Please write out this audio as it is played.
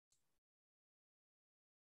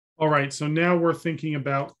All right, so now we're thinking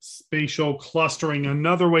about spatial clustering,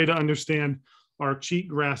 another way to understand our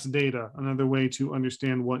cheatgrass data, another way to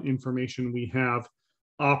understand what information we have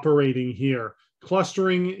operating here.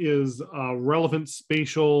 Clustering is a relevant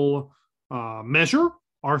spatial measure.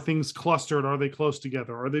 Are things clustered? Are they close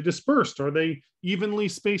together? Are they dispersed? Are they evenly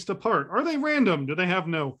spaced apart? Are they random? Do they have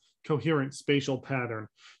no coherent spatial pattern?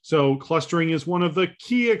 So clustering is one of the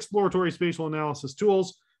key exploratory spatial analysis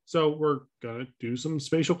tools. So we're going to do some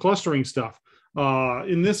spatial clustering stuff.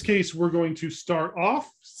 In this case, we're going to start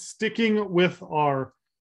off sticking with our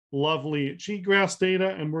lovely cheatgrass data,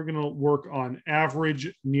 and we're going to work on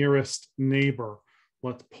average nearest neighbor.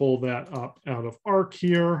 Let's pull that up out of Arc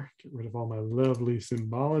here. Get rid of all my lovely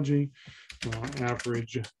symbology.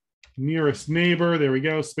 Average nearest neighbor. There we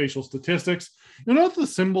go. Spatial statistics. You know, the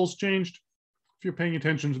symbols changed. If you're paying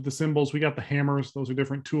attention to the symbols, we got the hammers. Those are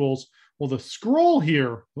different tools. Well, the scroll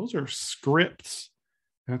here, those are scripts.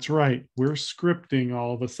 That's right. We're scripting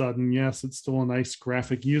all of a sudden. Yes, it's still a nice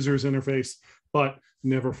graphic user's interface, but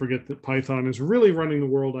never forget that Python is really running the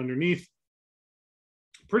world underneath.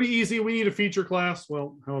 Pretty easy. We need a feature class.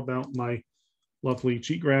 Well, how about my lovely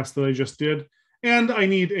cheatgrass that I just did? And I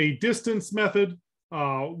need a distance method.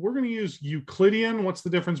 We're going to use Euclidean. What's the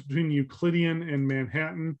difference between Euclidean and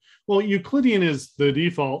Manhattan? Well, Euclidean is the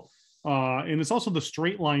default, and it's also the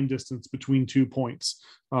straight line distance between 2 points.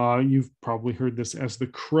 You've probably heard this as the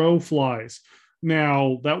crow flies.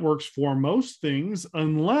 Now, that works for most things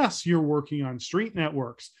unless you're working on street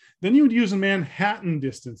networks. Then you would use a Manhattan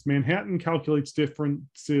distance. Manhattan calculates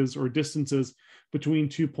differences or distances between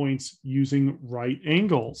 2 points using right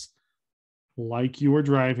angles, like you were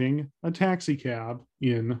driving a taxi cab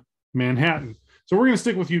in Manhattan. So we're going to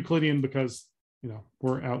stick with Euclidean because, you know,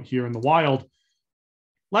 we're out here in the wild.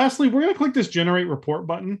 Lastly, we're going to click this Generate Report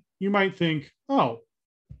button. You might think, oh,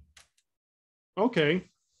 okay,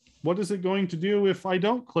 what is it going to do if I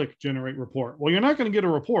don't click Generate Report? Well, you're not going to get a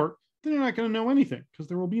report. Then you're not going to know anything because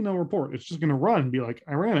there will be no report. It's just going to run and be like,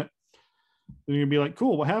 I ran it. Then you're going to be like,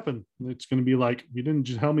 cool, what happened? And it's going to be like, you didn't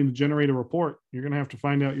just help me to generate a report. You're going to have to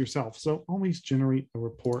find out yourself. So always generate a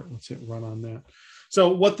report. Let's hit run on that. So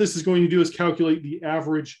what this is going to do is calculate the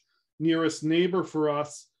average nearest neighbor for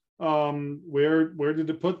us. Where did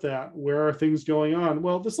it put that? Where are things going on?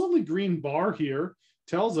 Well, this lovely green bar here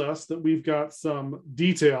tells us that we've got some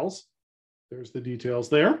details. There's the details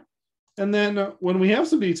there. And then when we have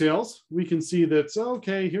some details, we can see that,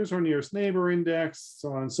 okay, here's our nearest neighbor index,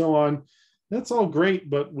 so on and so on. That's all great,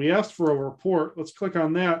 but we asked for a report. Let's click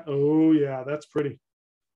on that. Oh yeah, that's pretty.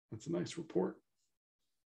 That's a nice report.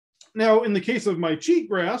 Now, in the case of my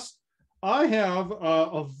cheatgrass, I have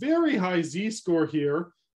a very high z-score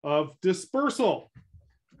here of dispersal.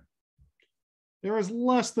 There is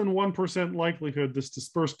less than 1% likelihood this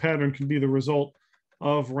dispersed pattern can be the result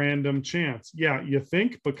of random chance. Yeah, you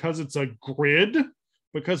think because it's a grid,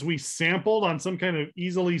 because we sampled on some kind of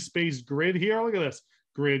easily spaced grid here. Look at this.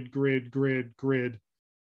 Grid, grid, grid, grid,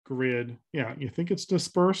 grid. Yeah, you think it's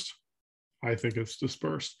dispersed? I think it's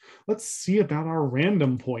dispersed. Let's see about our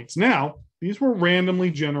random points. Now, these were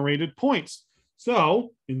randomly generated points. So,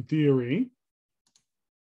 in theory,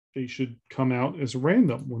 they should come out as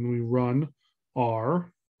random when we run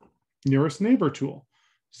our nearest neighbor tool.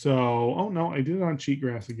 So, oh no, I did it on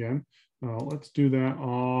cheatgrass again. Let's do that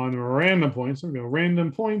on random points. There we go.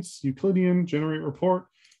 Random points, Euclidean, generate report.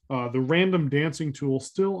 The random dancing tool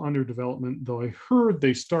still under development, though I heard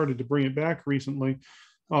they started to bring it back recently.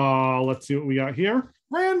 Let's see what we got here.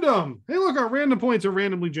 Random. Hey, look, our random points are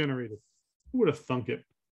randomly generated. Who would have thunk it?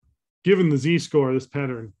 Given the z-score, this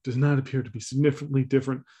pattern does not appear to be significantly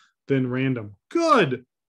different than random. Good.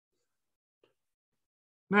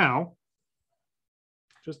 Now,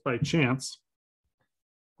 just by chance,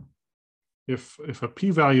 if a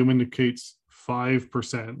p-value indicates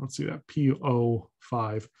 5%, let's see that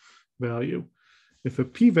P05 value. If a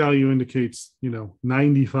p-value indicates,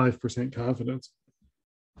 95% confidence,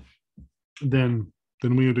 then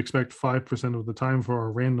we would expect 5% of the time for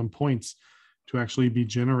our random points to actually be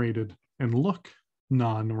generated and look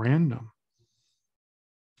non-random.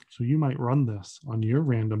 So you might run this on your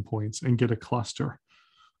random points and get a cluster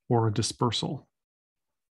or a dispersal.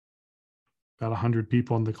 About 100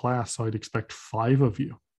 people in the class, so I'd expect 5 of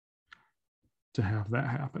you to have that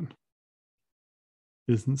happen.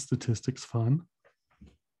 Isn't statistics fun?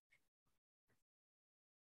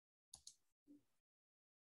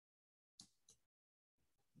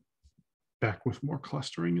 Back with more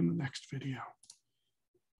clustering in the next video.